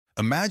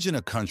Imagine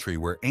a country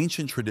where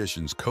ancient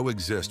traditions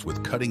coexist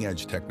with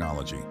cutting-edge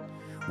technology,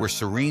 where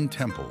serene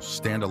temples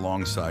stand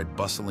alongside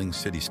bustling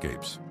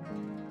cityscapes.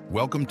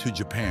 Welcome to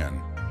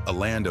Japan, a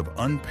land of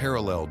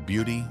unparalleled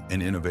beauty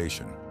and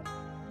innovation.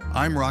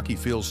 I'm Rocky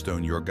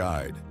Fieldstone, your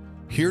guide,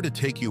 here to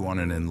take you on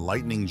an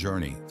enlightening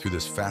journey through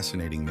this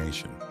fascinating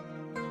nation.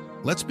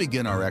 Let's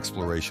begin our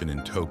exploration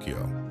in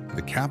Tokyo,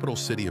 the capital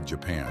city of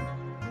Japan.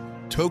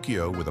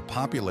 Tokyo, with a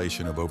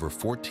population of over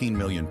 14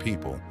 million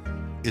people,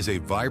 is a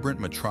vibrant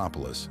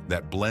metropolis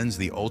that blends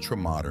the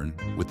ultra-modern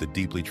with the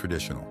deeply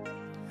traditional.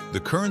 The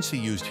currency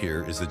used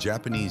here is the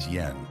Japanese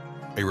yen,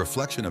 a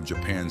reflection of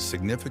Japan's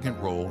significant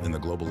role in the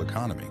global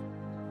economy.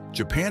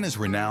 Japan is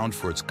renowned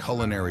for its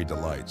culinary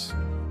delights,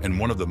 and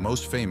one of the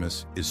most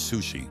famous is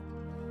sushi.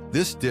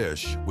 This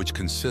dish, which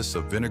consists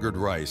of vinegared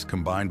rice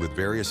combined with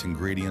various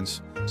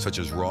ingredients such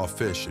as raw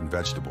fish and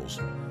vegetables,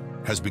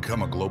 has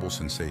become a global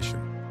sensation.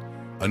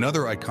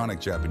 Another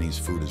iconic Japanese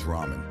food is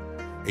ramen,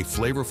 a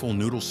flavorful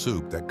noodle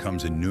soup that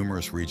comes in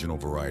numerous regional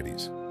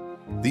varieties.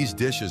 These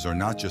dishes are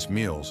not just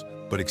meals,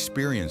 but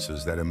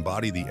experiences that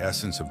embody the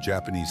essence of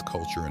Japanese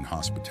culture and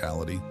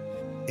hospitality.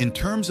 In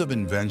terms of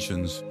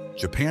inventions,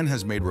 Japan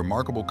has made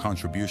remarkable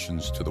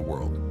contributions to the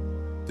world.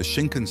 The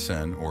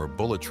Shinkansen, or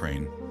bullet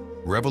train,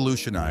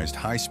 revolutionized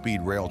high-speed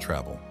rail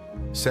travel,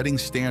 setting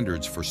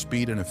standards for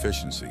speed and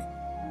efficiency.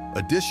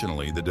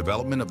 Additionally, the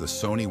development of the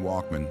Sony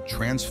Walkman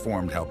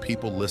transformed how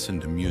people listen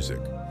to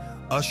music,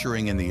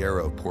 ushering in the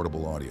era of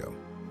portable audio.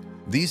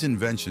 These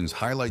inventions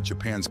highlight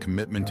Japan's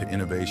commitment to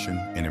innovation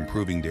and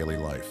improving daily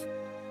life.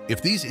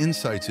 If these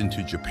insights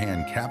into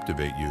Japan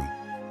captivate you,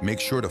 make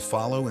sure to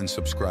follow and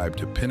subscribe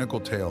to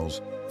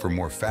PinnacleTales for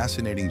more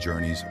fascinating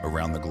journeys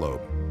around the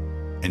globe.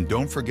 And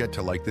don't forget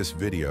to like this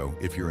video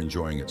if you're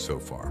enjoying it so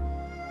far.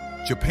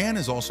 Japan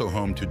is also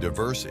home to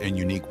diverse and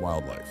unique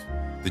wildlife.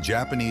 The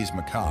Japanese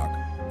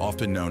macaque,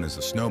 often known as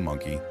the snow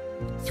monkey,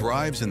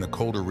 thrives in the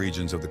colder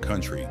regions of the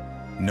country,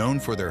 known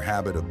for their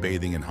habit of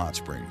bathing in hot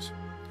springs.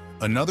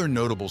 Another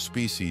notable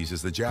species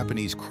is the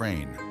Japanese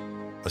crane,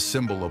 a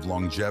symbol of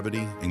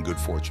longevity and good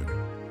fortune.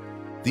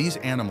 These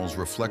animals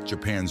reflect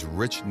Japan's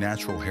rich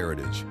natural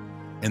heritage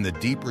and the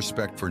deep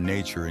respect for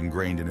nature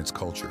ingrained in its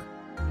culture.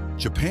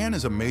 Japan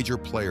is a major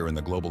player in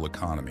the global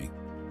economy,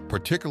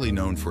 particularly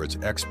known for its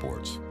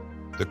exports.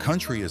 The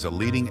country is a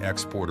leading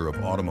exporter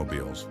of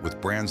automobiles, with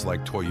brands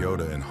like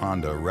Toyota and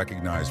Honda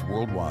recognized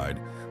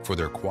worldwide for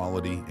their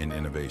quality and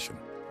innovation.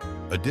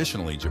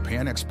 Additionally,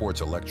 Japan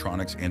exports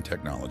electronics and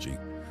technology,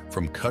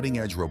 from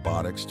cutting-edge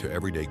robotics to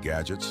everyday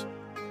gadgets,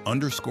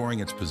 underscoring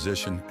its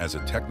position as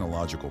a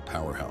technological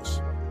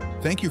powerhouse.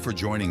 Thank you for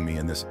joining me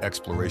in this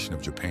exploration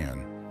of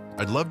Japan.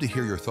 I'd love to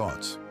hear your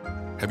thoughts.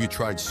 Have you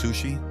tried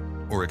sushi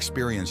or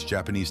experienced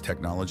Japanese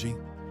technology?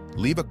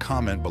 Leave a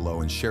comment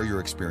below and share your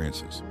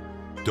experiences.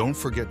 Don't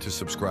forget to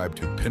subscribe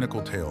to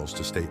PinnacleTales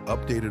to stay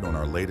updated on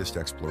our latest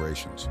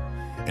explorations.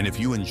 And if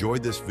you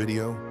enjoyed this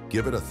video,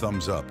 give it a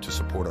thumbs up to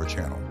support our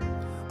channel.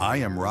 I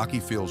am Rocky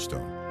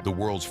Fieldstone, the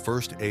world's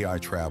first AI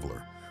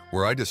traveler,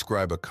 where I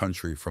describe a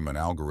country from an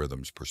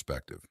algorithm's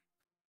perspective.